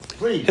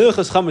Please.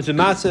 Hilchas chametz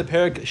u'matzah,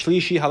 perik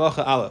shlishi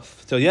halacha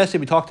aleph. So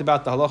yesterday we talked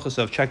about the halachas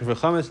of checking for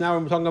chametz. Now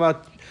we're talking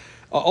about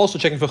also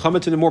checking for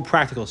chametz in a more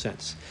practical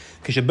sense.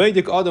 When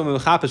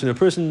a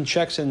person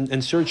checks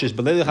and searches,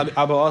 on the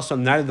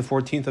night of the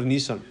 14th of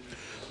Nisan,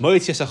 you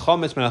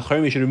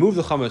should remove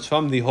the chametz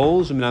from the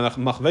holes, from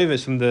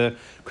the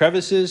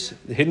crevices,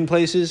 the hidden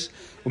places,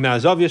 from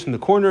the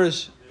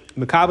corners,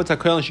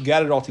 and should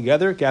gather it all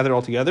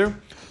together.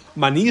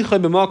 And you should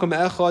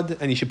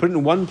put it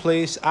in one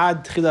place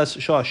until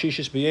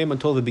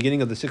the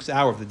beginning of the 6th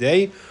hour of the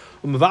day.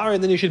 And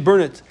then you should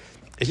burn it.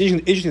 It's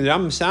interesting. The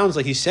Rambam sounds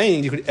like he's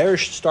saying you could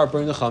start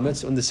burning the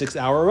chametz when the 6th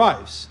hour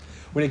arrives.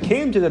 When it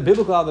came to the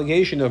biblical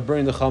obligation of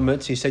burning the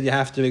chametz, he said you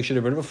have to make sure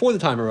to burn it before the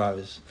time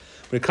arrives.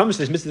 When it comes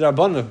to this mitzvah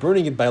rabbanan of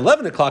burning it by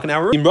 11 o'clock an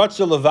hour, if he wants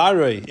to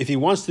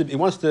burn it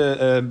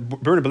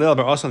b'leil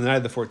b'asa on the night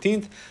of the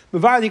 14th,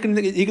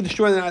 he can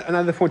destroy it on the night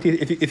of the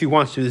 14th if he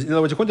wants to. In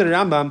other words, according to the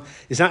Rambam,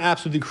 it's not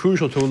absolutely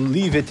crucial to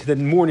leave it to the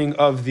morning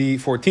of the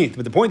 14th.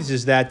 But the point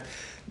is that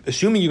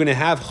assuming you're going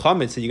to have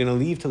chametz that you're going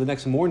to leave till the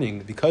next morning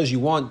because you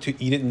want to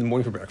eat it in the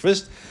morning for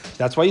breakfast,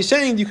 that's why he's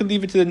saying you can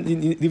leave it to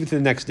the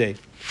next day.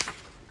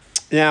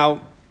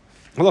 Now,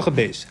 halacha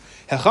beis.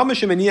 The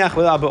chametz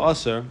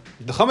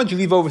you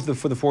leave over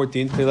for the 14th,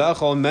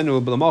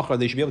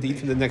 they should be able to eat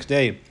from the next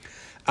day.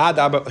 Ad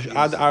arba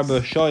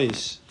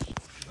shoyis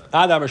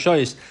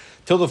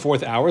till the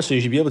 4th hour. So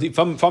you should be able to eat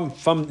from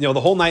the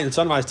whole night and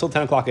sunrise till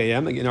 10 o'clock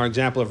a.m. In our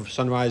example of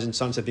sunrise and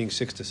sunset being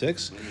 6 to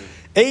 6.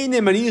 You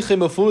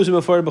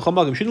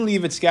shouldn't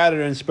leave it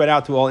scattered and spread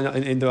out to all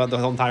in the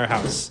whole entire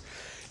house.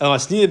 You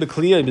should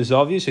put it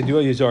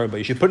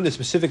in a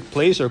specific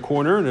place or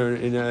corner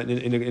in a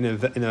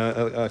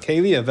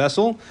keli, a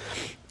vessel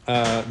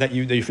that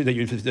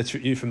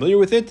you're familiar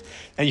with it,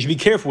 and you should be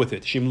careful with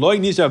it. If you're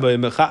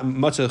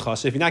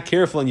not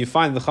careful and you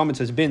find the chametz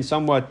has been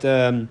somewhat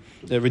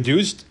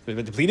reduced,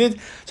 depleted,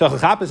 so you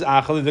have to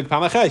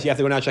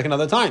go now check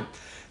another time.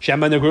 Because you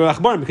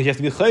have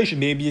to be chayish,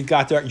 maybe it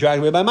got dragged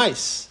away by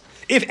mice.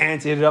 If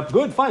ants ate it up,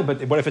 good, fine.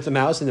 But what if it's a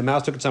mouse and the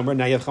mouse took it somewhere?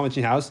 Now you have chametz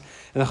in your house,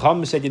 and the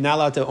Chacham said you're not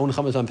allowed to own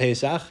chametz on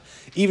Pesach,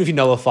 even if you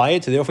nullify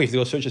it. So therefore, you have to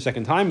go search a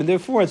second time, and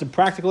therefore, it's a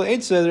practical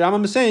eitzah. The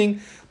Rambam is saying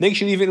make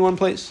sure you leave it in one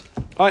place.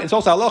 All right, it's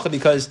also halacha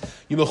because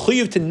you're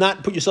mechuyev to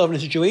not put yourself in a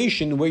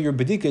situation where your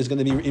bedika is going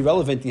to be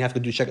irrelevant, and you have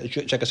to check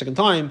a second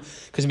time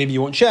because maybe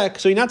you won't check.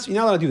 So you're not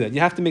allowed to do that.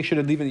 You have to make sure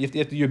to leave it. You have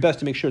to do your best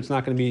to make sure it's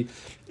not going to be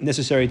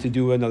necessary to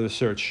do another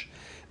search.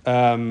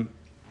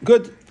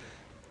 Good.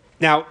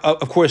 Now,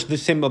 of course, the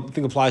same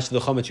thing applies to the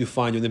chametz you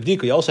find in the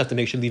bdika. You also have to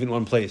make sure you leave it in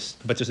one place.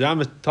 But just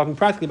I'm talking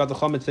practically about the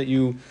chametz that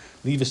you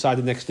leave aside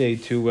the next day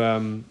to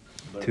burn.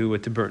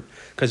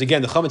 Because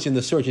again, the chametz in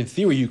the search, in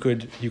theory, you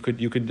could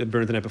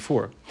burn it the night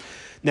before.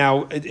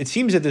 Now, it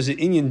seems that there's an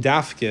inyan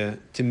dafke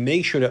to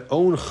make sure to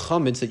own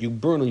chametz that you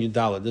burn on your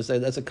dalet.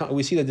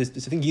 We see that I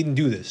think you didn't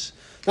do this.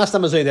 Not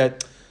some say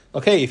that.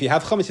 Okay, if you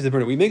have chametz, you have to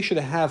burn it. We make sure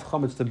to have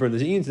chametz to burn.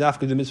 There's an inyan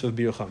dafke the mitzvah of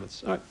bir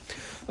chametz. All right.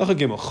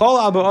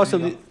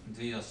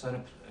 The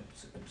setup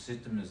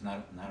system is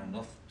not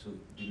enough to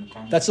do the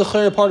concept. That's the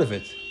chayr part of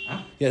it.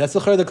 Huh? Yeah, that's the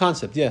chayr of the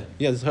concept. Yeah,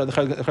 that's the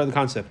chayr of the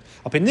concept.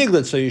 I'll pay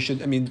niglet, so you should.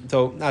 Not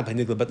pay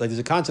niglet, but like there's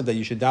a concept that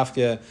you should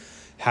dafke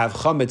have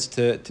chametz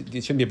to.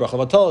 It shouldn't be a bracha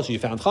vatal, so you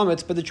found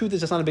chametz. But the truth is,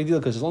 that's not a big deal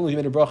because as long as you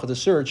made a bracha to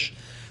search,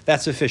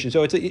 that's sufficient.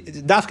 So it's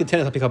dafke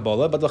tenet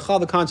apikabola, but the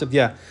concept,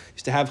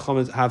 is to have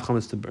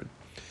chametz to burn.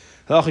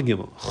 The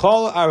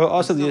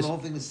whole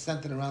thing is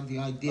centered around the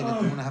idea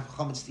that you want to have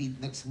chametz to eat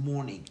next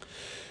morning.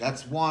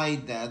 That's why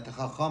the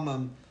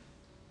chachamim,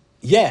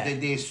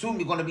 they assume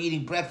you're going to be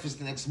eating breakfast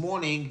the next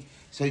morning,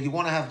 so you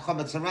want to have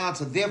chametz around.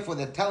 So therefore,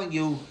 they're telling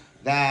you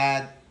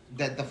that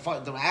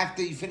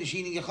after you finish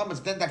eating your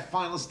chametz, then that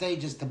final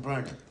stage is to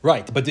burn it.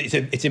 Right, but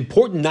it's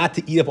important not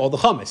to eat up all the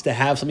chametz, to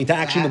have something to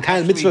actually the kind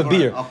of mitzvah of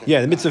beer.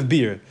 Okay. The mitzvah of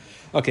beer.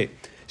 Okay.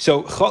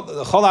 So chol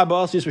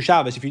arba'as is for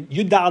Shabbos. If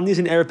you dal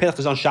nizin erev Pesach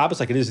is on Shabbos,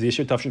 like it is this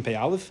year, Tavshin Pei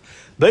Aleph.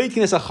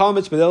 Beitin es a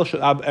chametz b'leil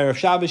erev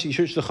Shabbos. You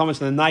search the chametz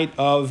on the night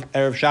of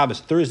erev Shabbos,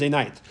 Thursday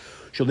night.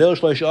 Shalil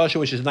shlosh asher,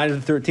 which is the night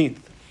of the 13th.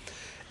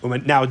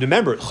 Now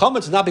remember,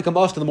 chametz does not become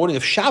us in the morning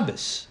of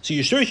Shabbos. So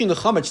you're searching the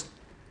chametz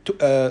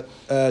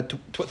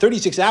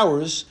 36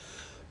 hours.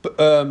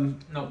 No,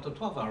 to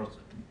 12 hours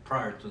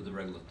prior to the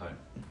regular time.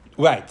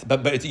 Right,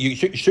 but you're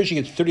searching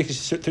it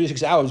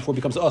 36 hours before it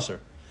becomes usher.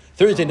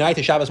 Thursday night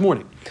to Shabbos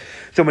morning.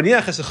 So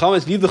maniach has the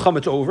chametz, leave the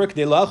chametz over. You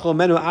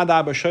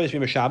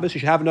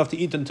should have enough to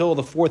eat until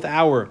the 4th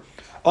hour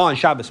on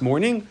Shabbos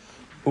morning.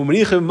 And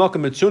you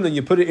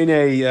put it in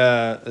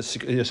a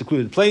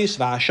secluded place.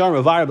 And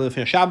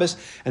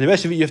the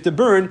rest of it you have to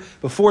burn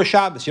before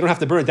Shabbos. You don't have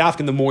to burn it dafka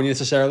in the morning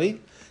necessarily.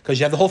 because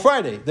you have the whole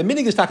Friday. The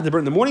minig is talking to burn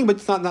in the morning, but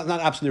it's not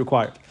absolutely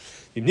required.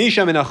 If your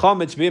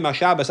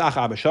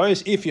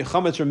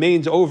chametz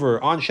remains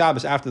over on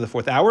Shabbos after the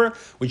 4th hour,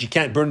 which you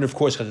can't burn it, of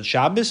course, because it's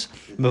Shabbos,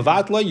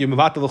 mevatla, you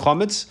mevatla the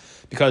chametz,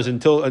 because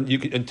until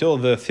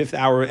the 5th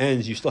hour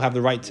ends, you still have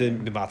the right to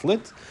mevatla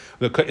it.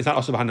 It's not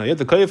also b'hanayot.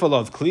 The koyef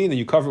of clean, and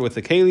you cover it with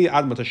the keli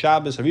ad mata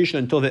Shabbos harishon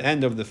until the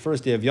end of the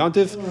first day of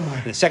Yontif,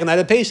 and the second night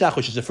of Pesach,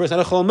 which is the first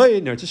night of Chol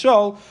Moed, Eretz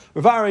Yisrael,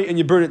 Revari, and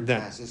you burn it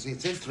then. Yeah, so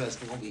it's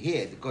interesting over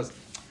here because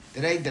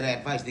the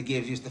advice they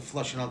give you is to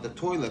flushing out the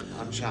toilet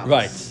on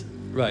Shabbos.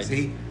 Right.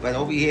 See, but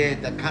over here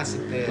the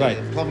constant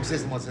plumbing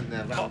system was in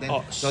there.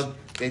 So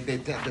they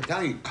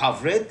tell you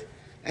cover it,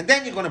 and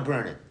then you're going to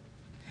burn it.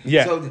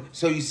 Yeah.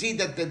 So you see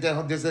that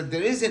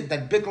there isn't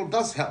that bittul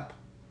does help.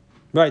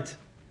 Right.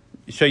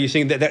 So you're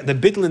saying that the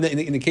bittul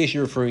in the case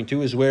you're referring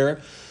to is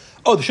where,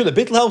 the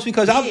bittul helps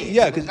because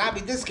because that'd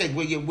be this case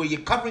where you're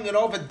covering it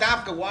over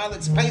dafka while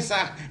it's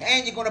Pesach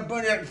and you're going to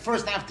burn it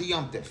first after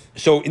Yom Tif.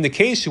 So in the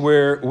case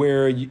where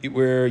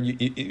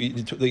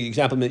the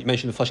example you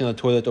mentioned, the flushing out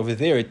the toilet over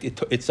there,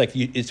 it's like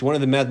it's one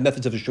of the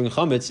methods of destroying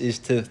chametz is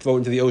to throw it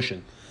into the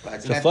ocean. Right,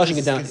 so flushing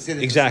it down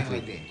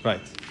exactly.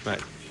 Right.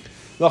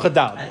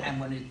 And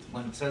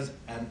when it says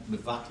and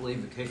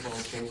mevatli the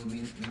kefal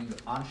meaning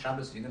on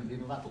Shabbos you're going to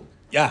be mevatl.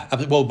 Yeah,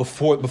 well,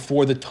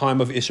 before the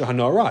time of Isser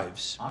Hana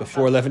arrives,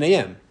 before 11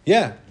 a.m.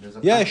 Yeah,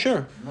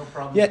 sure. No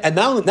problem. Yeah, and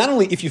not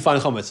only if you find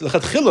chametz,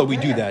 lechatchila we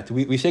do that.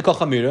 We say kol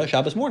chamira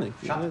Shabbos morning.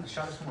 Shabbos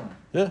morning.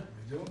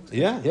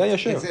 Yeah,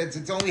 sure.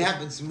 It only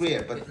happens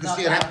rare, but this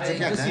year it happens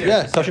again.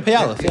 Yeah, Tasha Pei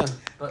Aleph, yeah.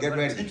 But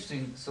it's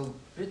interesting. So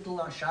bittul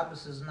on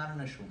Shabbos is not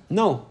an issue.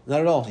 No, not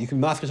at all. You can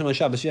mask on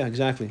Shabbos. Yeah,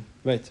 exactly.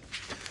 Right.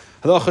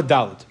 Halacha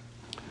Dalet.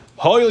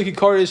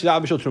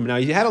 Now,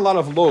 you had a lot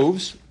of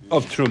loaves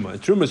of truma.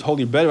 Truma is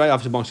holy bread, right?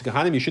 Obviously, amongst the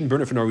kahanim, you shouldn't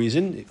burn it for no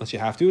reason unless you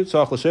have to.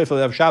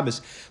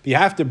 Shabbos, but you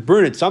have to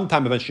burn it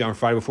sometime eventually on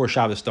Friday before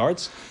Shabbos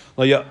starts.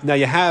 Now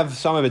you have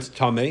some of it's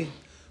tamei,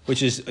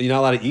 which is you're not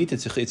allowed to eat.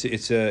 It's a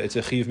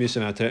chiv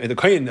misam. The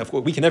kohen, of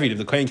course, we can never eat it.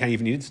 The kohen can't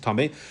even eat it. It's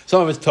tamei.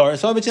 Some of it's tar,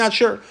 some of it's not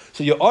sure.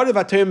 So you order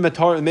vaterim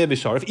matar and maybe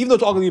sharif. Even though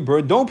it's all going to be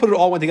burned, don't put it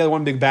all together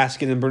one big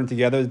basket and burn it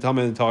together. The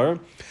tamei and the tar.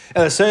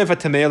 And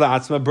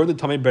burn the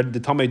tamei bread, the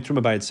tamei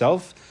truma by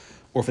itself.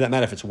 Or for that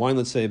matter, if it's wine,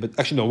 let's say, but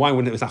actually no, wine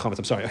wouldn't. It's not chametz.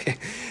 I'm sorry. Okay,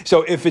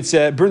 so if it's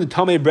burn the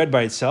tamei bread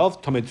by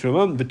itself, tamei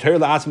truma, the Torah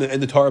la'atzma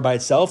and the Torah by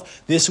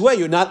itself, this way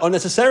you're not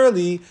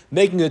unnecessarily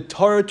making a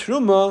Torah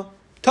truma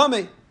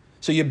tamei.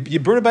 So you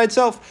burn it by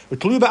itself.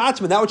 With tluya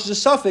ba'atzma, that which is a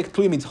suffix,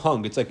 tluya means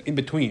hung. It's like in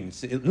between,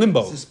 it's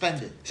limbo.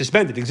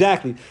 Suspended,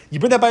 exactly. You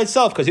burn that by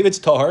itself because if it's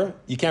tar,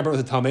 you can't burn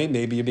with a tamei.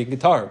 Maybe you're making a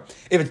tar.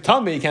 If it's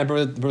tamei, you can't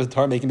burn with a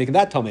tar, making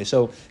that tamei.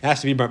 So it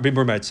has to be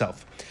burned by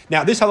itself.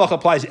 Now, this halacha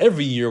applies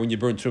every year when you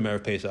burn Truma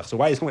Erev Pesach. So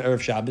why is it called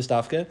Erev Shabbos,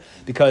 Dafka?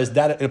 Because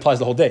it applies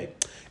the whole day.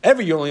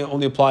 Every year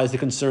only applies, the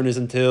concern is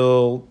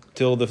until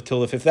the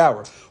 5th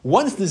hour.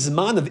 Once the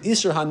Zman of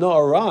Isser Hana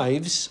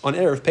arrives on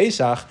Erev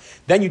Pesach,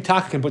 then you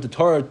can put the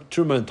Torah,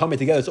 Truma, and Tamei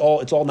together.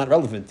 It's all not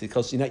relevant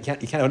because you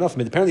can't have enough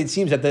of it. Apparently, it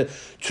seems that the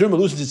Truma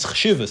loses its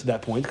chshivas at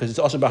that point because it's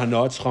also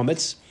Bahana, it's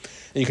chametz.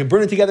 And you can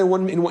burn it together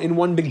in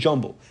one big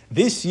jumble.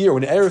 This year,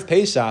 when Erev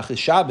Pesach is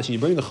Shabbos and you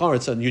bring the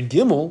chametz on your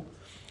gimel,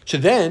 so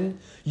then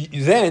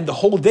the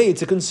whole day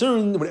it's a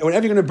concern. Whenever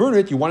you're going to burn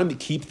it, you want to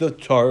keep the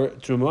tar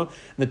truma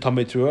and the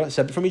tamei truma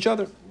separate from each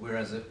other.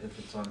 Whereas if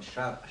it's on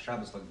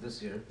Shabbos like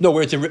this year,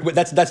 no,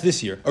 that's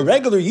this year. A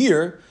regular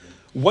year,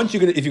 if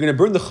you're going to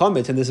burn the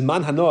chametz and this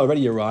man hana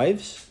already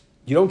arrives,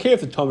 you don't care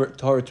if the tar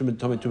truma and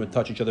tamei truma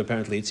touch each other.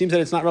 Apparently, it seems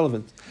that it's not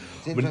relevant.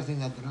 It's interesting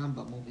that the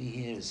Rambam over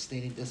here is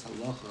stating this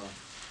halacha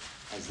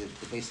as if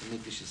the base of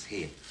Mikdash is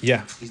here.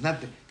 Yeah. He's not.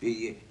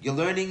 You're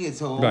learning it,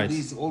 so right.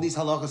 all these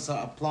halachas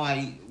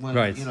apply when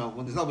when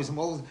there's always some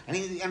old, and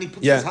he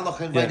puts this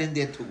halacha right in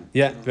there too.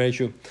 Yeah, very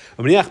true.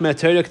 Again,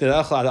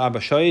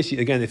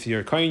 if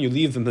you're a kohen, you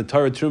leave them the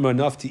Torah truma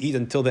enough to eat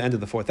until the end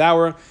of the 4th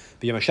hour.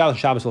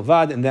 Shabbos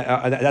levad, and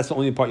that's the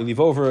only part you leave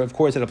over. Of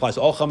course, it applies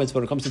to all chametz, but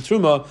when it comes to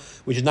truma,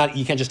 which is not,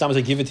 you can't just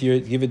give it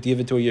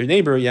to your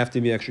neighbor. You have to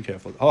be extra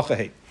careful.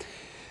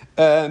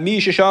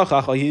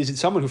 He's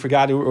someone who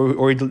forgot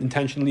or he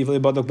intentionally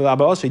leave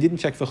so he didn't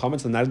check for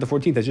chametz the night of the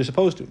 14th as you're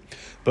supposed to. He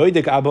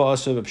checks on the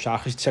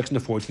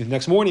 14th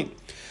next morning.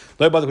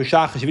 If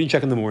you didn't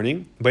check in the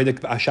morning, check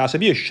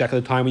at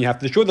the time when you have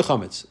to destroy the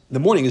chametz. The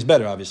morning is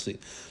better, obviously.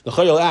 The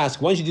Chayil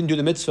asks, once you didn't do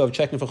the mitzvah of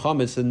checking for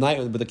chametz the night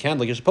with the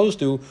candle like you're supposed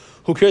to,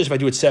 who cares if I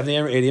do it 7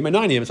 a.m. or 8 a.m. or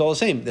 9 a.m.? It's all the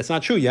same. That's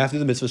not true. You have to do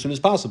the mitzvah as soon as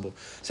possible.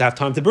 So have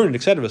time to burn it,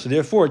 etc. So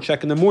therefore,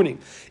 check in the morning.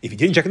 If you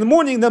didn't check in the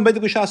morning, then by the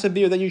Gushasa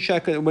beer, then you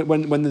check when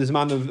the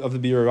Zman of the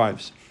beer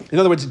arrives. In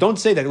other words, don't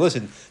say that,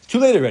 listen, it's too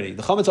late already.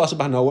 The chametz also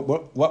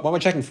bahano, what am I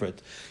checking for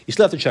it? You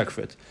still have to check for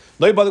it.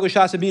 If you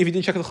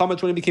didn't check the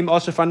chametz when it became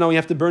also fano, you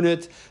have to burn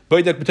it.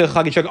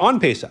 Check on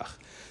Pesach.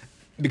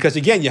 Because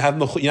again, you're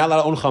not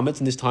allowed to own chametz,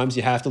 and this times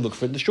you have to look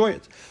for it and destroy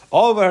it.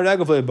 All of our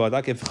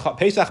if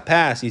Pesach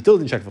passed, you still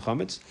didn't check for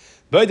chametz.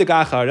 You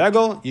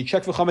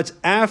check for chametz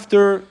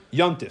after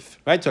yontif,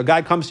 right? So a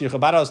guy comes to your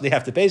Chabad house, they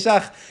have to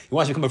Pesach. He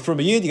wants to become a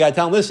firm yid. You got to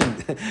tell him, listen.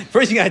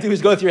 First thing you got to do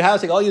is go to your house,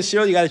 take all your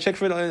cereal. You got to check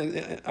for it.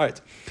 All right.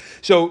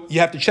 So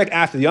you have to check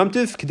after the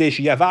yontif. Kadesh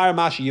yavar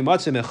mashi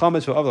yimatzim and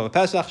chametz for avla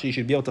Pesach. So you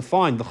should be able to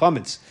find the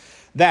chametz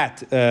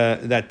that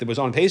was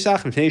on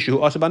Pesach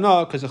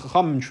because the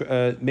Chacham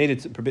made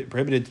it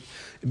prohibited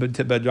to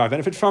derive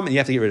benefit from, and you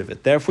have to get rid of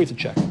it. Therefore, you have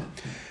to check.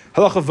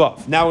 Halacha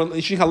vav. Now, in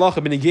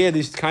halacha, benegea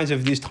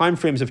these time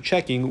frames of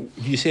checking,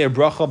 do you say a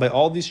bracha by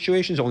all these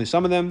situations? Only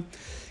some of them.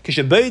 You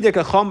check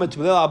for chametz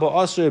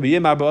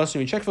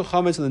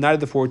on the night of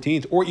the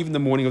 14th, or even the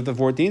morning of the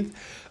 14th.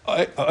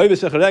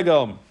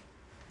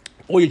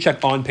 Or you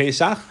check on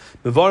Pesach.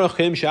 Before you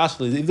check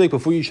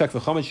for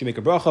chametz, you make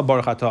a bracha.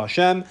 Baruch atah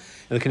Hashem,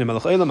 Elokeinu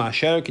melech olam,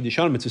 asher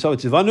kiddushanu mitzvot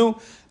tzivanu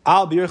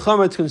al bir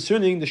chametz,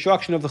 concerning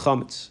destruction of the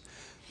chametz,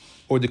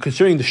 or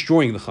concerning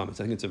destroying the chametz.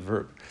 I think it's a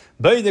verb.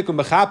 And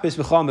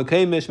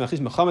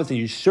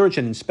you search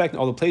and inspect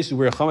all the places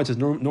where chametz is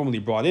normally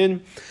brought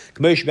in.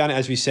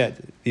 As we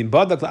said,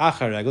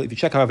 if you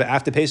check, however,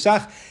 after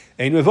Pesach,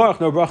 and no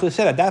bracha is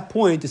said. At that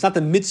point, it's not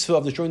the mitzvah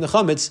of destroying the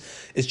chametz.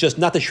 It's just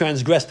not to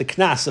transgress the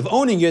knas of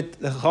owning it.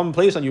 The chacham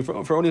placed on you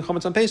for owning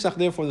chametz on Pesach.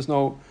 Therefore, there's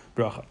no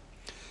bracha.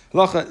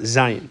 Halacha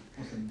zayin.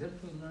 Did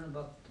we learn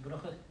about the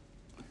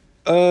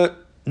bracha?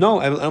 No,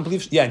 I don't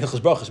believe. Yeah,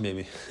 Hilchos Brachos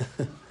maybe.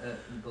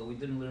 But we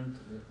didn't learn.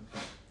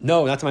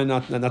 No, not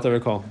that I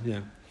recall. Yeah.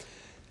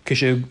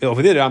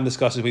 Over there, I'm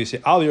discussing where you say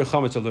al bir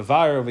chametz or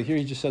levar. Over here,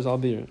 he just says al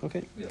bir.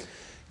 Okay.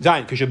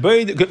 Zayin.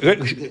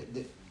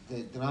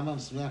 The Rambam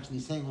is actually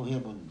saying over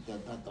here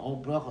that the whole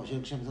bracha of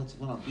Shem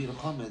Zatzikon al Bir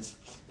Chametz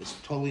is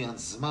totally on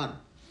Zman.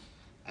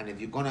 And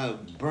if you're going to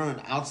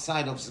burn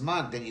outside of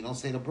Zman, then you don't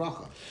say the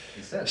bracha.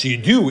 So you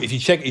do, if you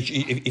check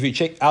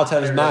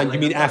outside of Zman, you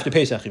mean after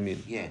Pesach, you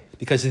mean? Yeah.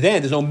 Because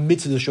then there's no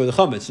mitzvah to destroy the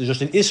chametz. There's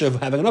just an issue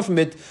of having enough of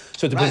it.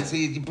 So right, so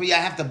you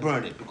have to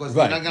burn it, because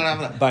you're not going to have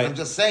enough. I'm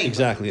just saying.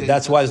 Exactly.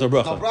 That's why there's no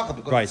bracha. No bracha,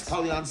 because it's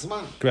totally on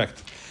Zman.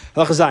 Correct.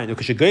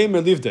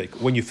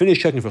 When you finish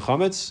checking for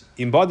chametz,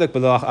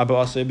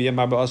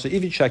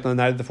 if you check on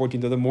the night of the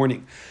 14th of the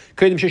morning,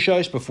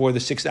 before the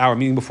 6th hour,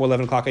 meaning before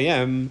 11 o'clock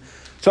a.m.,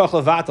 you have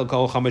to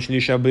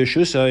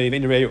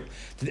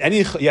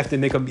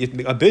make a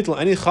bittul,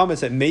 any chametz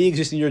that may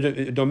exist in your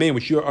domain,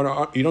 which you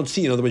don't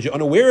see, in other words, you're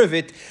unaware of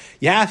it,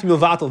 you have to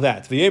mevatel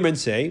that. And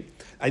say,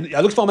 I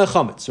looked for my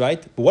chametz,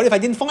 right? But what if I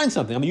didn't find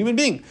something? I'm a human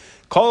being.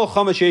 All the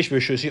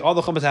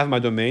chametz I have in my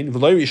domain,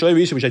 which I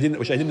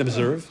didn't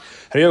observe.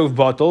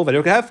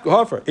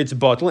 It's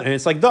bottle and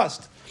it's like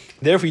dust.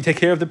 Therefore, you take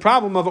care of the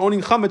problem of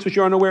owning chametz which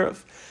you're unaware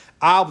of.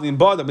 Once you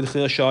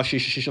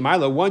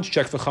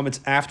check for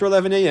chametz after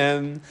 11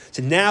 a.m.,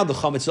 so now the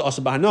chametz is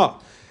also b'hana,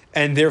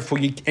 and therefore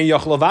you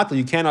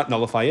cannot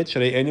nullify it.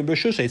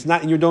 It's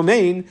not in your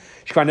domain.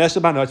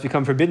 It's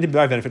become forbidden to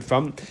derive benefit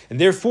from, and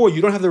therefore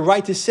you don't have the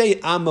right to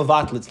say I'm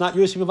mevatel. It's not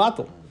yours to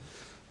mevatel.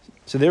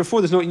 So therefore,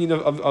 there's no need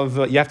of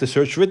you have to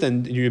search for it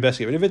and do your best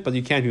to get rid of it, but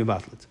you can't be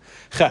mevatel it.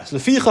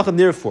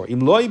 Therefore,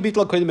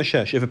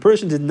 if a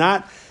person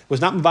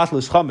was not mevatel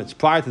his chametz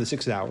prior to the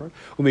 6th hour,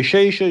 I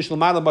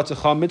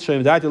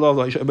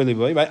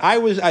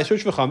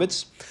searched for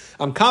chametz.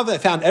 I'm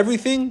confident I found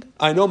everything.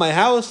 I know my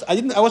house. I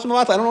wasn't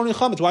mevatel. I don't own any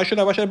chametz. Why should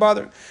I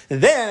bother?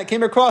 And then I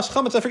came across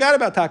chametz I forgot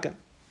about taka.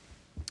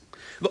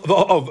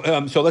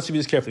 So let's do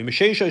this carefully.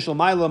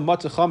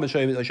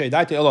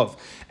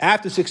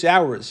 After 6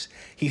 hours,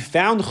 he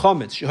found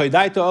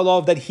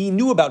chametz that he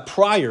knew about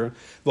prior.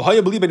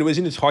 It was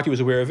in his heart; he was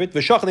aware of it.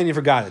 Then he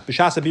forgot it.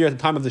 At the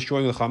time of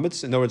destroying the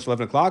chametz, in other words,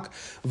 11 o'clock,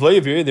 he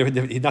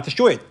did not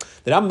destroy it.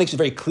 The Rambam makes it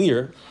very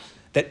clear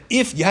that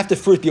if you have to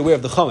first be aware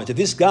of the chametz, if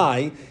this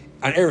guy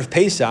on Erev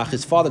Pesach,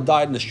 his father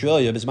died in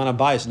Australia, Bisman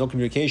Abayis, no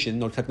communication,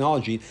 no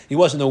technology, he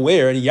wasn't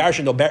aware, and he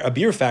yarshed a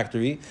beer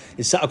factory.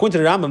 According to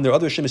the Rambam, there are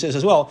other Shema says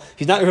as well,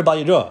 he's not Erev Bal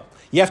Yirah.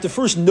 You have to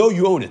first know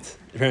you own it,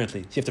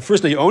 apparently. So you have to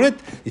first know you own it,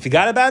 you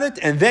forgot about it,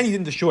 and then you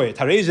didn't destroy it.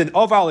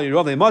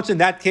 In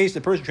that case,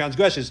 the person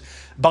transgresses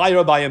Bal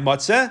Yirah Bal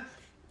Matzeh.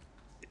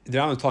 The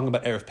Rambam is talking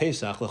about Erev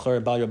Pesach. L'chor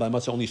Bal Yirah Bal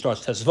Matzeh only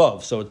starts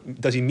Tesvav. So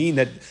does he mean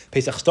that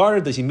Pesach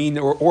started? Does he mean,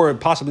 or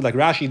possibly like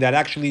Rashi, that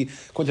actually,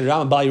 according to the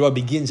Rambam, Bal Yirah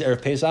begins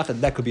Erev Pesach? And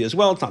that could be as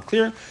well. It's not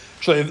clear.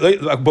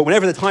 But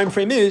whenever the time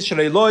frame is,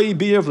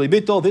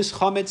 this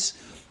chametz,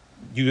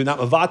 you do not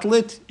mevatel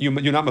it.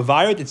 You're not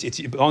mavayir it.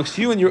 It belongs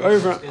to you, and you're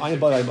over.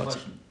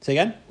 Say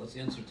again. What's the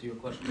answer to your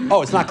question?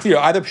 Oh, it's not clear.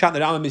 Either Pshat and the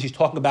Rambam is he's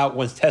talking about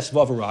when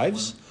Tesvav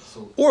arrives,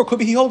 or it could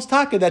be he holds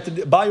taka that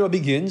the Bal Yirah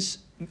begins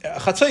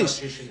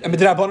Chatzos, and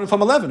Midrabanan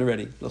from 11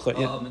 already.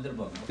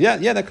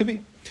 Yeah, that could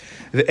be.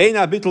 The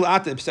Eina Bittul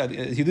Ata,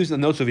 he loses the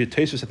notes of your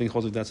Tesos, I think,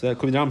 holds it that. So that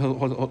could be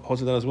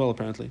holds it that as well,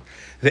 apparently.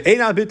 The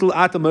Eina Bittul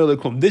Ata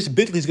Mo'elekum. This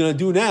bittul he's going to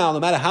do now, no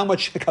matter how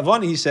much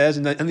Kavani he says,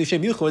 and the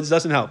Shem Yuchod, it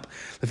doesn't help.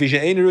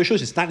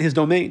 It's not in his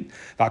domain.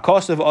 But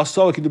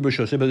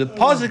the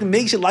Pasuk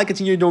makes it like it's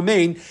in your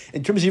domain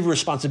in terms of your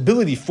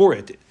responsibility for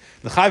it.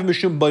 The Chayv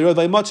Mishum Bal Yirah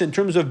Bal Matzeh, in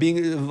terms of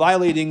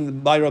violating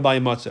Bal Yirah Bal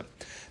Matzeh.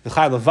 You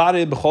have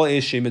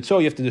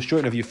to destroy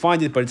it if you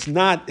find it, but it's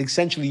not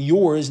essentially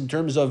yours in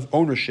terms of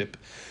ownership.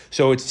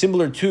 So it's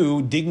similar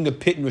to digging a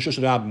pit in Rosh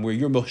Hashanah, where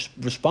you're most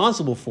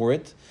responsible for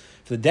it,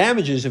 for the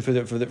damages and for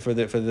the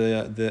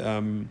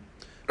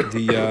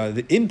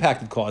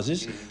impact it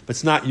causes, but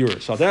it's not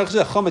yours. So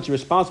chametz, you're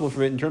responsible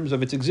for it in terms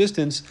of its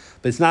existence,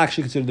 but it's not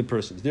actually considered the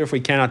person's. Therefore,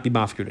 he cannot be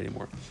mafkir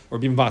anymore or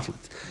be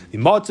mvatlit.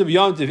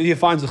 If he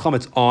finds the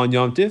chametz on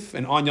yontif,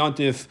 and on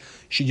yontif,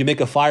 should you make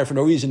a fire for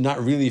no reason?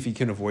 Not really, if you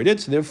can avoid it.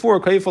 So therefore,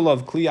 kaifal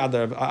of kli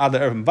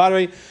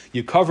ada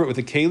you cover it with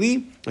a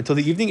keli until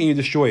the evening and you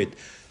destroy it.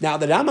 Now,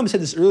 the Rambam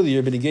said this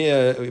earlier, but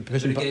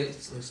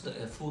it's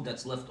food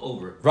that's left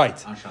over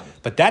right. On Shabbat.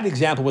 But that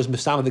example was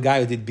Mistama, the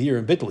guy who did beer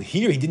and bittul.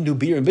 Here, he didn't do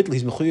beer and bittul.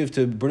 He's mechuyev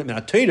to burn it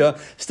in Torah.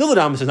 Still, the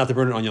Rambam says not to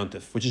burn it on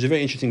Yontif, which is a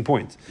very interesting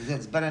point.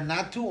 It's better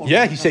not to?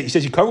 Yeah, he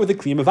says you cover it with a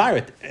kliyim of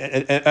irit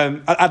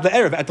at the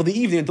erev, until the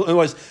evening, until it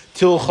was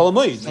till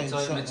cholamoid.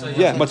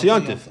 Yeah, Matzah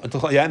Yontif.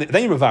 And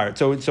then you revar it.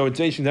 So it's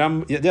interesting. The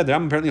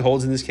Rambam apparently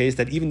holds in this case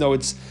that even though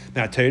it's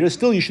not Torah,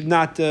 still you should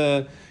not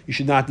burn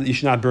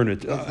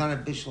it. It's not a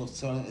bishul,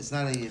 so it's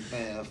not a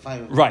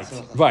fire.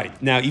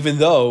 Right. Now, even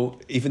though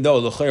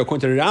l'chayr,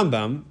 according to the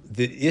Rambam,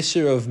 the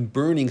issur of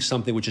burning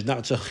something which is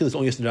not tzachil is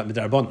only issur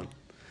midrabanan.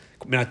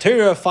 Now,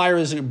 Torah fire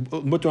is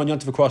mutter on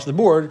yontif across the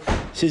board.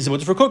 Since it's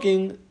mutter for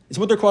cooking, it's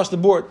mutter across the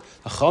board.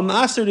 Chacham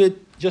asked it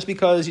just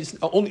because it's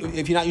only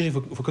if you're not using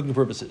it for cooking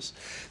purposes.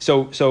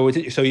 So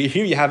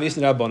here you have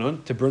Isnad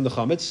Rabbanon to burn the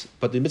chametz,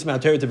 but the mitzvah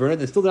Torah to burn it,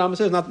 and still the Rambam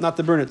says not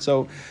to burn it.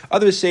 So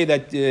others say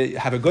that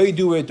have a goy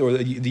do it, or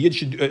the yid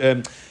should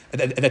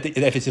that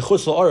if it's a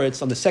chutz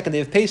la'aretz on the second day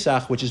of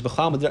Pesach, which is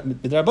b'chal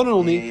midrabanon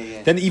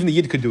only, then even the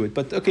yid could do it.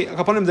 But okay,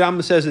 Hakapanim the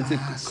Rambam says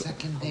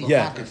second day.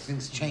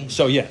 Things change.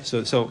 So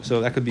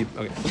that could be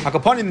okay.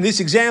 Hakapanim in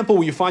this example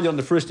where you find it on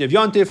the first day of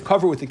Yontif,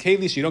 cover it with the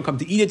keli so you don't come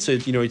to eat it, so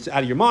it's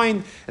out of your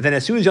mind, and then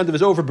as soon as Yontif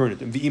is over, burn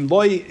it.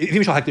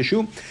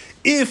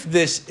 If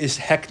this is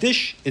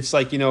hektish, it's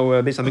like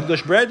based on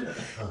English bread.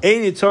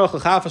 You don't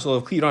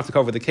have to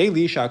cover the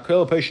keli.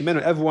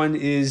 Everyone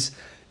is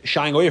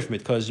shying away from it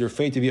because you're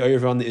afraid to be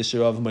over on the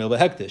issue of Moel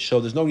hektish. So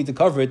there's no need to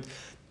cover it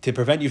to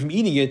prevent you from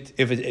eating it.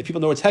 If people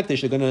know it's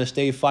hektish, they're going to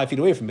stay 5 feet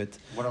away from it.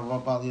 What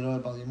about Bali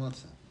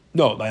Matzah?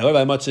 No, by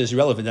matzah is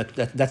irrelevant.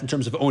 That's in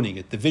terms of owning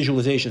it. The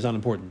visualization is not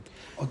important.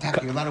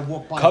 You're allowed to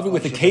walk by. Covering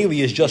with the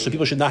keli is just so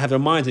people should not have their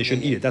minds. They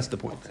shouldn't eat it. That's the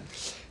point. Okay.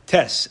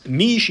 Test.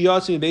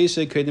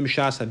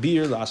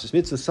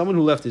 Someone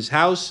who left his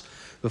house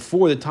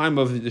before the time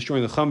of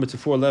destroying the chametz,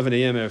 before 11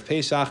 a.m. of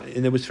Pesach,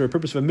 and it was for a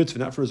purpose of a mitzvah,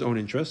 not for his own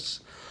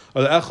interests.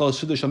 Or the echal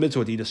sudah shal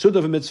mitzvah, to eat a sudah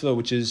of a mitzvah,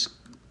 which is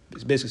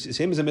basically the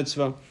same as a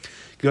mitzvah.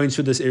 Going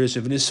to this area of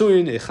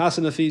Nisuin, a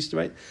chasana feast,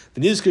 right?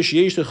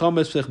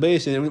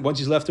 And once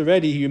he's left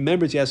already, he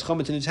remembers he has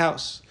chametz in his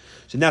house.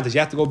 So now, does he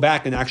have to go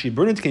back and actually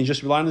burn it? Can he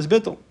just rely on his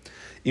bittul?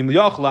 Because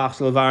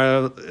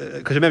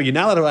remember, you're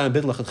not allowed to rely on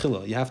bittul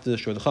lechatchila. You have to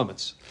destroy the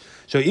chametz.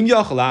 So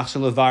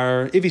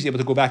if he's able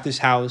to go back to his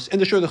house and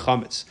destroy the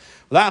chametz,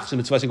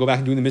 and go back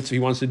and do the mitzvah he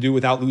wants to do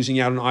without losing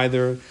out on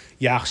either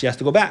yachs, he has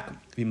to go back.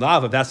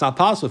 If that's not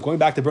possible, if going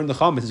back to burn the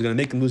chametz is going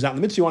to make him lose out on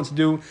the mitzvah he wants to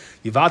do,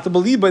 yivata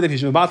believe that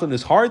he's mevatel in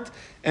his heart,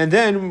 and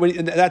then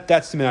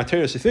that's the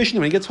minatera sufficient.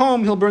 When he gets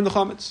home, he'll burn the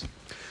chametz.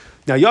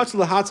 Now, Yatz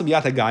lahatzam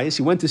yatagayis,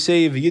 he went to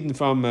save Yidden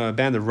from a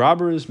band of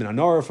robbers,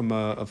 minanor from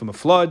a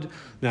flood,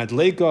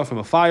 minadleika from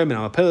a fire,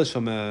 minamapelis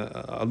from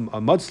a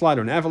mudslide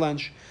or an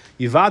avalanche.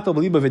 Yivato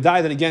beliba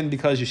v'dai. Then again,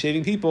 because you're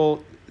saving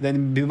people,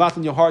 then bivat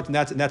in your heart, and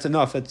that's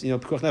enough. That's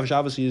pikuach nefesh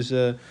obviously is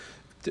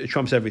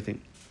trumps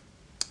everything.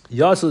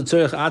 Yatz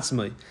l'tzorech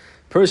atzmai,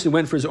 person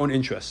went for his own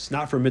interests,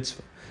 not for a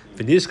mitzvah.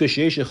 V'nizka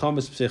sheish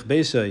chametz b'sech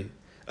beisai.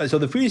 So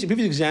the previous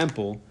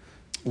example,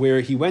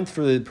 where he went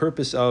for the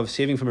purpose of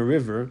saving from a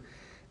river.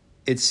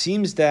 It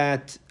seems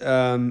that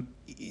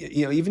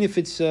even if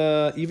it's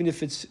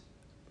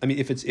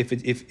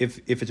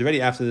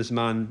already after this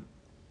man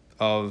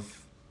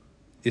of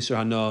Isser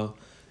Hana,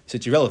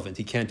 it's irrelevant.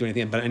 He can't do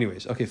anything. But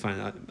anyways, okay, fine.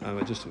 I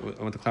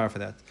want to clarify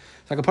that.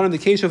 So upon the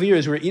case over here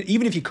is where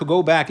even if you could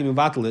go back and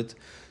mevatel it,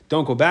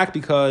 don't go back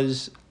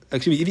because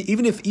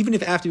even if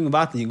after you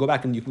mevatel you go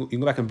back and you can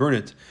go back and burn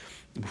it.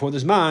 Before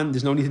this man,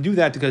 there's no need to do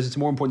that because it's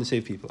more important to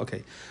save people.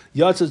 Okay.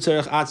 He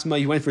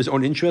went for his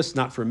own interest,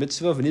 not for a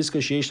mitzvah. Then he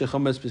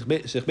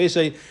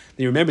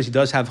remembers he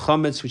does have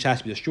chametz, which has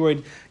to be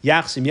destroyed.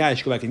 Yachsim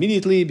yash, go back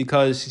immediately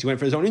because he went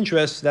for his own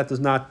interest. That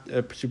does not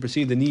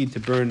supersede the need to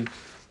burn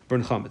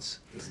chametz.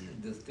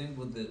 The thing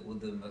with the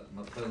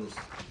mapelos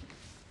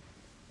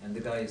and the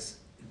guys.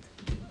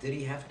 Did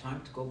he have time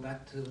to go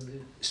back to the...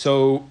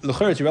 So,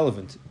 l'chayr, it's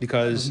irrelevant,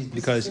 because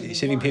he's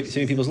saving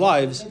people's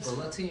lives. Well,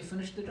 let's say he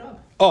finished the job.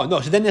 Oh, no,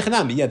 so then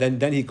nechanami, yeah,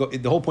 then he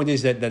the whole point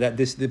is that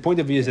this, the point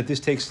of view is that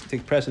this takes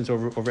precedence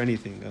over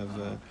anything.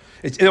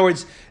 In other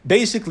words,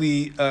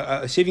 basically,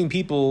 saving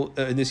people,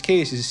 in this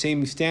case, is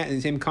the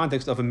same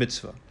context of a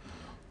mitzvah.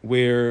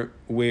 where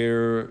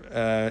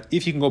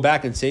if you can go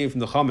back and save from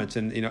the chametz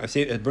and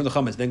burn the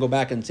chametz, then go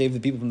back and save the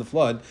people from the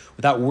flood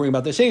without worrying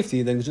about their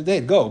safety, then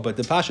they'd go. But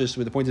the pashas,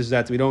 the point is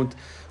that we don't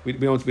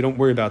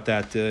worry about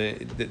that.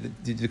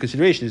 The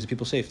consideration is the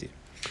people's safety.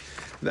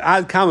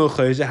 Ad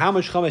kamuch, how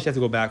much chametz you have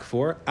to go back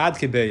for? Ad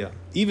kebeya.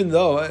 Even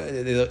though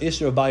the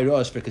isra of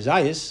bayros for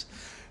kazayis,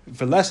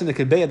 for less than the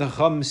kebeya, the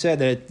chacham said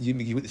that you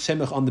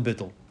semech on the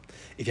bittul.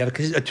 If you have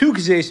a two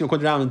kazesim,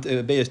 according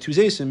to Beyas two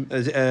zesim,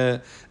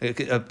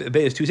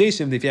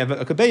 if you have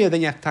a kabeya,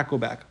 then you have to go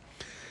back.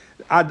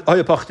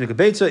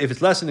 If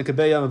it's less than a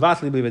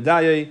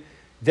kabeya,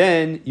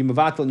 then you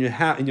mavatal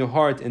in your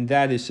heart, and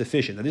that is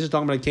sufficient. Now, this is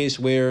talking about a case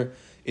where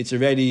it's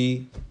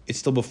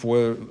still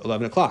before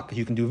 11 o'clock.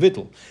 You can do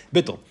bittul.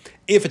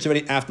 If it's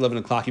already after 11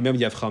 o'clock, you remember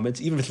you have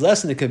chametz. Even if it's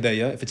less than a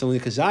kabeya, if it's only a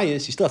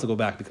kazayis, you still have to go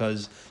back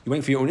because you're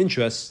waiting for your own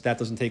interests. That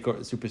doesn't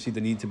supersede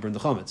the need to burn the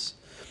chametz.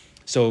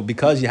 So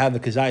because you have the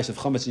kazayis of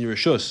chametz in your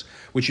reshus,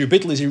 which your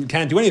bittul is you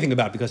can't do anything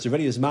about because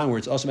already is man where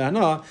it's also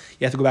ma'ana,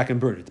 you have to go back and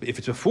burn it. But if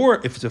it's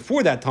before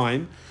that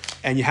time,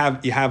 and you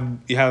have a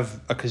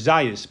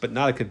kazayis but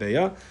not a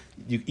kabeya,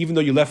 even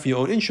though you left for your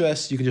own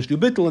interests, you can just do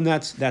bittul and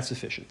that's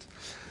sufficient.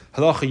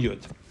 Halacha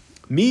yud.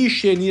 Mi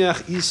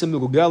sheniach isam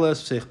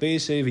megugelas pseich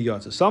Pesach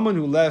v'yatza. Someone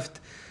who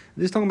left.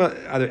 This is talking about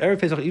either erev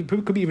Pesach, it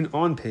could be even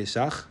on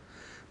Pesach.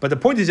 But the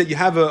point is that you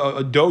have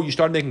a dough. You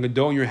started making a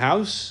dough in your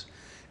house.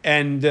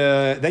 And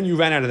then you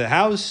ran out of the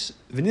house.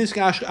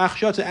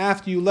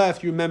 After you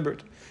left, you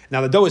remembered.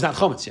 Now the dough is not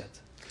chametz yet.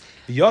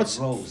 The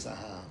rose.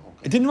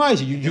 It didn't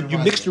rise. You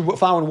mixed your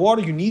flour and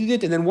water. You needed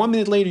it, and then 1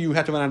 minute later you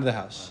had to run out of the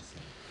house.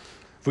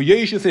 For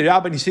Yeshu the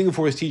rabbi, he's singing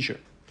for his teacher.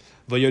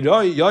 He's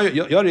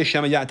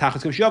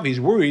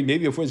worried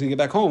maybe before he's going to get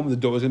back home, the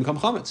dough is going to become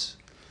chametz.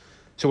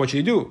 So what should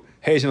he do?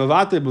 Prior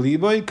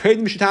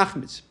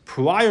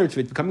to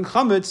it becoming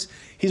chametz,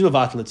 he's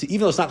mevatel it. So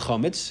even though it's not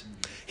chametz,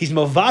 he's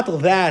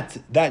mevatel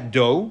that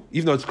dough,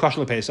 even though it's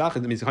kosher Pesach.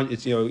 It means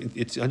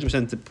it's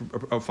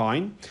 100%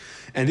 fine.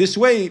 And this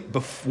way,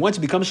 once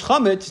it becomes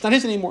chametz, it's not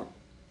his anymore.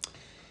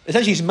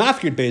 Essentially, he's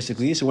mafkired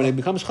basically. So when it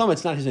becomes chametz,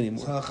 it's not his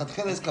anymore. So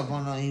Chatchilas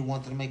Kavana, he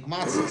wanted to make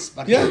matzahs,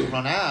 but he had to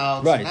run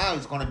out. Right. So now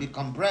it's going to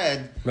become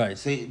bread. Right.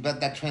 So,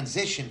 but that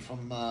transition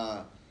from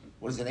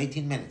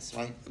 18 minutes,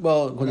 right?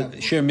 Well,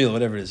 share meal,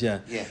 whatever it is, yeah.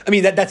 I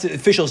mean, that's an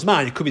official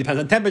zman. It could be depends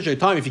on temperature,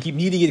 time. If you keep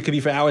kneading it, it could be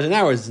for hours and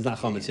hours. It's not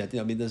chametz yet.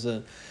 I mean,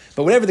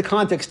 but whatever the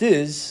context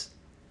is,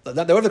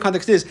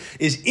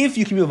 is if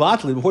you can be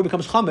mevatel before it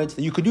becomes chametz,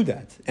 then you could do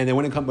that. And then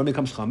when it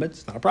becomes chametz,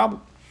 it's not a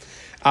problem.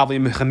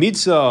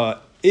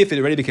 If it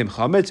already became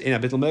chametz,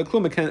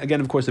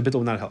 again, of course, the bittul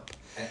will not help.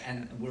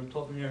 And we're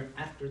talking here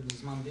after the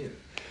zman bir.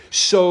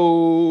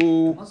 So,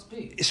 it must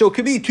be. So it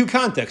could be two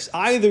contexts.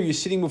 Either you're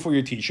sitting before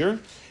your teacher,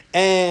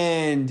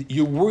 and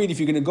you're worried if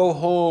you're going to go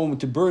home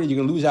to burn it, you're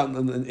going to lose out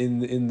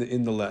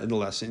in the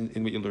lesson,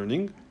 in what you're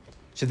learning.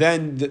 So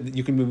then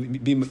you can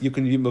be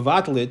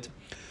mevatel it,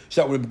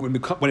 so that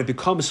when it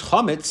becomes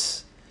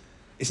chametz,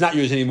 it's not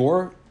yours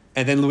anymore.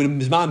 And then when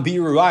Zman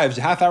Bir arrives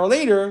a half hour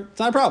later, it's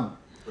not a problem.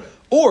 Right.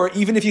 Or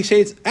even if you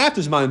say it's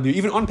after Zman Bir,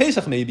 even on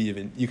Pesach maybe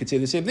even you could say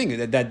the same thing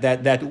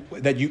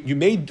that you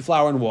made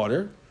flour and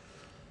water.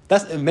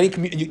 That's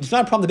it's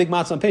not a problem to bake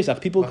matzah on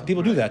Pesach. People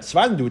do that.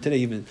 Svardim do it today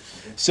even.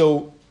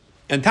 So.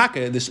 And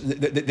Taka,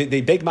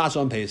 they bake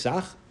matzah on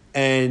Pesach,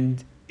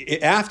 and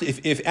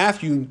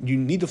after you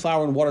need the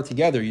flour and water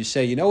together, you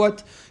say, you know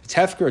what, it's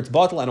hefker, it's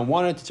bottle, I don't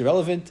want it, it's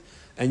irrelevant,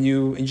 and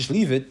you just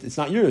leave it. It's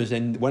not yours.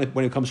 And when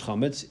it comes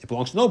chametz, it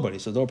belongs to nobody.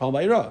 So don't palm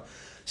ba'ira.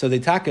 So they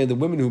Taka, the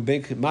women who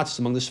bake matzahs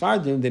among the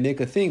Sfardim, they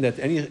make a thing that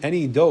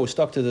any dough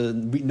stuck to the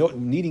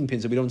kneading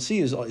pins that we don't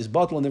see is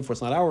bottle, and therefore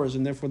it's not ours,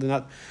 and therefore they're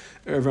not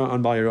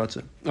on ba'ira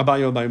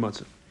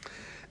matzah.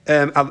 So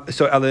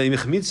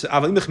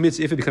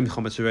if it becomes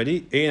chametz already,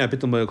 at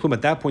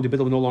that point the bittul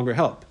will no longer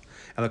help.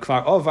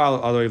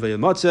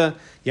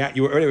 Yeah,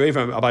 you were already away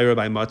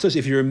by matzah. So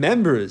if he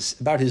remembers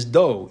about his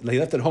dough that he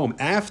left at home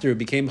after it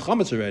became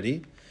chametz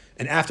already,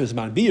 and after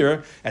zman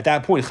bir, at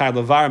that point he has to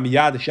mevar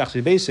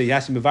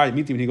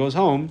immediately when he goes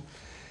home.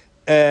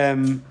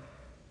 It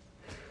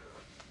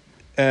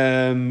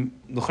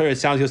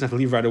sounds he doesn't have to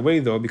leave right away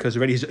though, because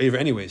already he's over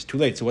anyways. Too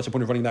late. So what's the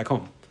point of running back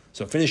home?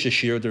 So finish the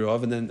shir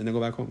thereof and then go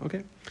back home.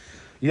 Okay.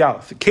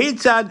 Yeah.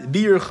 Ketzad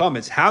bir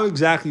chametz. How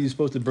exactly are you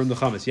supposed to burn the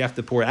chametz? You have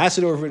to pour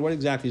acid over it. What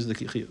exactly is the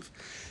chiyuv?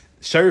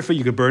 Sharifa,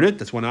 you could burn it.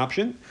 That's one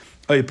option.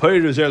 You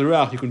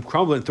can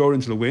crumble it and throw it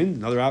into the wind.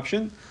 Another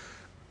option.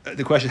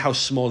 The question is how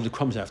small do the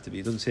crumbs have to be?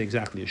 It doesn't say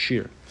exactly a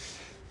shear.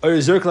 Or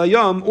you could throw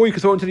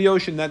it into the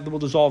ocean. That will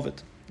dissolve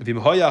it. If it's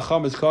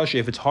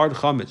hard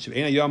chametz,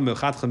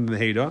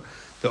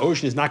 the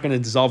ocean is not going to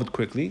dissolve it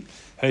quickly.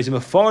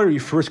 You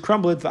first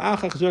crumble it,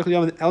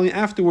 and only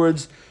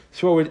afterwards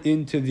throw it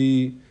into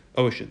the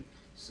ocean.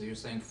 So you're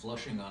saying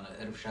flushing on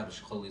an Erev Shabbos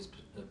Choli's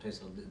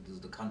Pesach is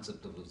the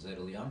concept of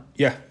Zeder Yam?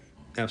 Yeah,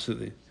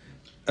 absolutely.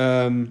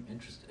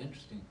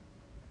 Interesting.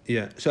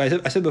 Yeah. So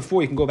I said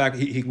before, he can go back.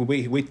 He can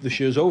wait till the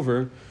shir's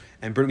over,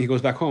 and burn. He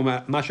goes back home.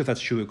 I'm not sure if that's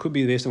true. It could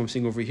be based on what I'm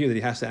seeing over here that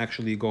he has to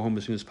actually go home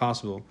as soon as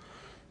possible.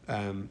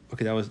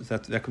 Okay,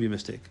 that could be a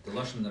mistake. The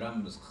Lashon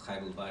Ram is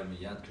Chaybel Vayr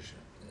Miyad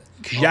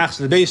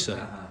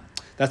Kasher.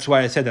 That's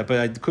why I said that,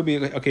 but it could be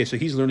okay. So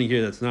he's learning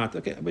here. That's not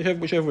okay.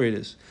 Whichever way it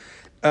is.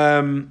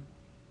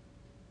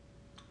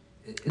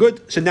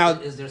 Good. So now,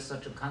 is there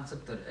such a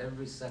concept that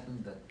every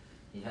second that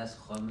he has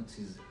chametz,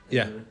 he's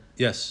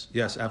yes,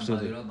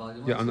 absolutely, right,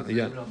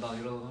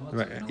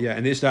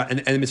 and it's not,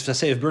 and it's a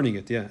say of burning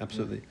it,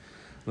 absolutely,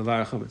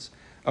 chametz.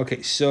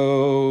 Okay,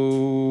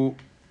 so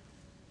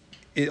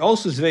it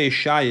also is very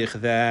shaykh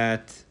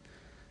that.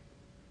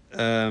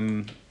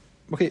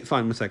 Okay,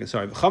 fine. 1 second.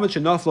 Sorry. Chametz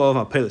shenaflo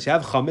of pelis. You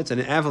have chametz and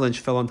an avalanche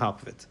fell on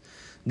top of it.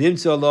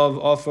 Nimtza love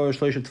offer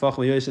shloisha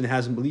tvachim and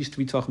has at least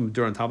 3 tvachim of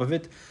dirt on top of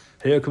it.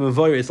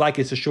 It's like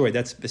it's destroyed.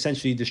 That's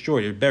essentially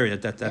destroyed or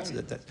buried. That's.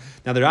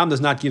 Now the Ram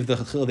does not give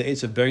the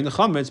eights of burying the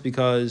chametz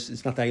because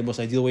it's not the most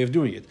ideal way of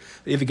doing it.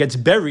 But if it gets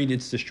buried,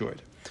 it's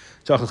destroyed.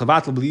 However, yes,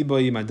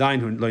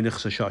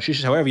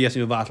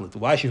 you mevatl it.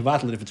 Why should you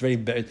mevatl it if it's already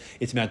buried?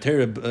 It's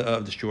matter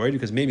destroyed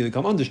because maybe it'll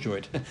become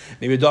undestroyed.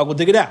 Maybe a dog will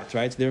dig it out,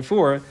 right? So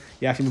therefore,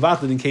 you have to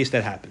mevatl it in case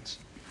that happens.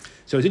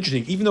 So it's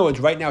interesting. Even though it's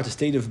right now, it's a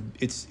state of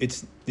it's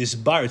this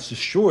bar, it's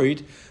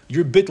destroyed.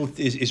 Your bittul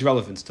is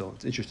relevant still.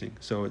 It's interesting.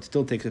 So it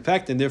still takes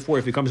effect, and therefore,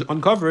 if it becomes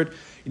uncovered,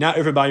 you're not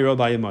everybody you're all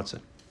by your matzah.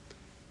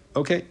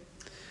 Okay.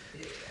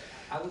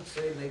 I would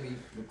say maybe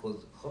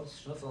because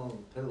chametz shnafel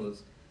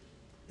pillars,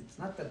 it's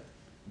not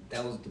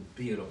that was the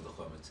beer of the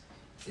chametz.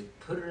 It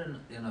put it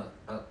in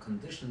a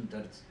condition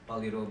that it's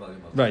bal yiro bal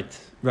yom.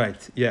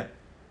 Right. Yeah.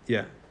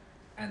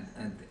 And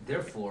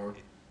therefore,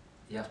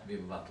 you have to be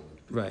mevatel.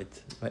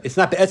 Right. It's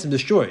not be'etzim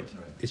destroyed.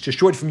 Right. It's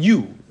destroyed from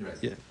you. Right.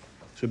 Yeah.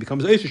 So it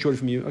becomes destroyed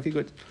from you. Okay,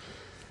 good.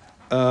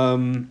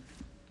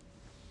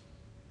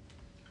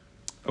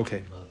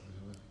 Okay.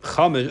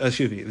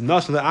 Excuse me.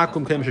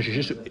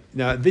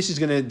 Now this is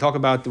going to talk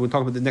about. We'll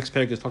talk about the next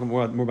paragraph. Talking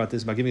more about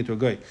this about giving it to a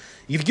guy.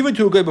 You've given it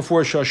to a guy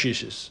before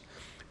shashishis,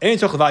 and you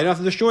don't have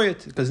to destroy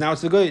it because now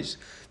it's the guy's.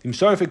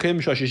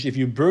 If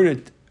you burn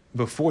it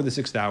before the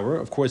 6th hour,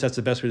 of course that's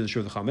the best way to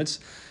destroy the chametz.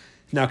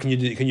 Now, can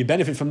you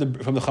benefit from the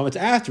chametz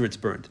after it's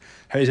burned?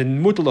 Then the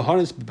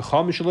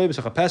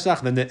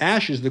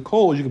ashes, the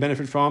coals, you can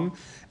benefit from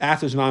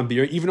after Zman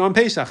beer, even on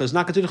Pesach. It's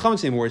not considered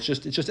chametz anymore. It's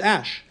just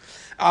ash.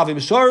 If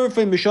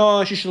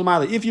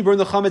you burn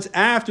the chametz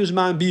after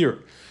Zman beer,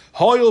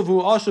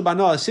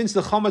 since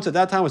the chametz at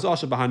that time was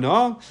also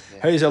bahana,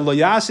 you're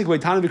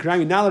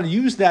not allowed to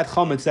use that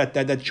chametz,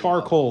 that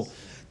charcoal,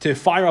 to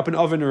fire up an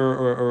oven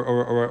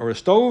or a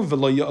stove.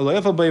 You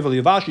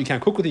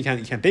can't cook with it.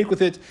 You can't bake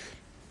with it.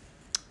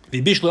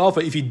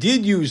 If you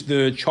did use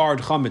the charred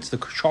chametz, the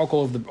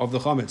charcoal of the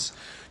chametz,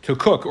 to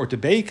cook or to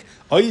bake,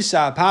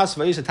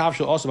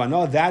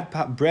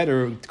 that bread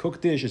or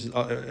cooked dish is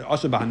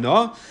also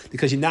bahana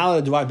because you're not allowed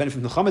to derive benefit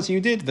from the chametz. And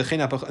you did. This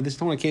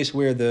is only a case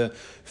where the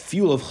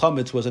fuel of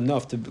chametz was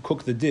enough to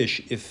cook the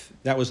dish. If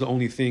that was the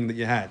only thing that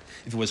you had,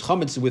 if it was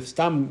chametz with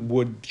stam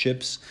wood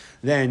chips,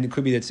 then it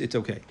could be that it's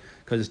okay.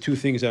 Because there's 2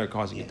 things that are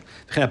causing it.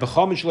 The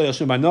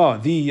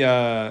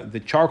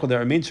charcoal that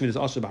remains from it is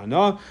also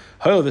ba'ana.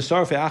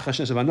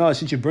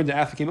 Since you burned the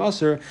after came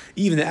usher,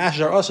 even the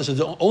ashes are usher. So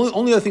the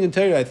only other thing in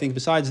Torah, I think,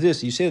 besides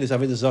this, you say this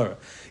avodah zarah.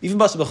 Even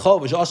basa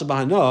b'chol, which is also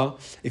ba'ana,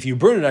 if you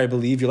burn it, I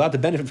believe, you're allowed to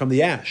benefit from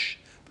the ash.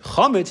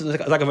 Chametz is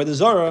like avodah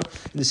zarah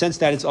in the sense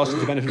that it's also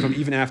to benefit from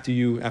even after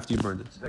you burned it.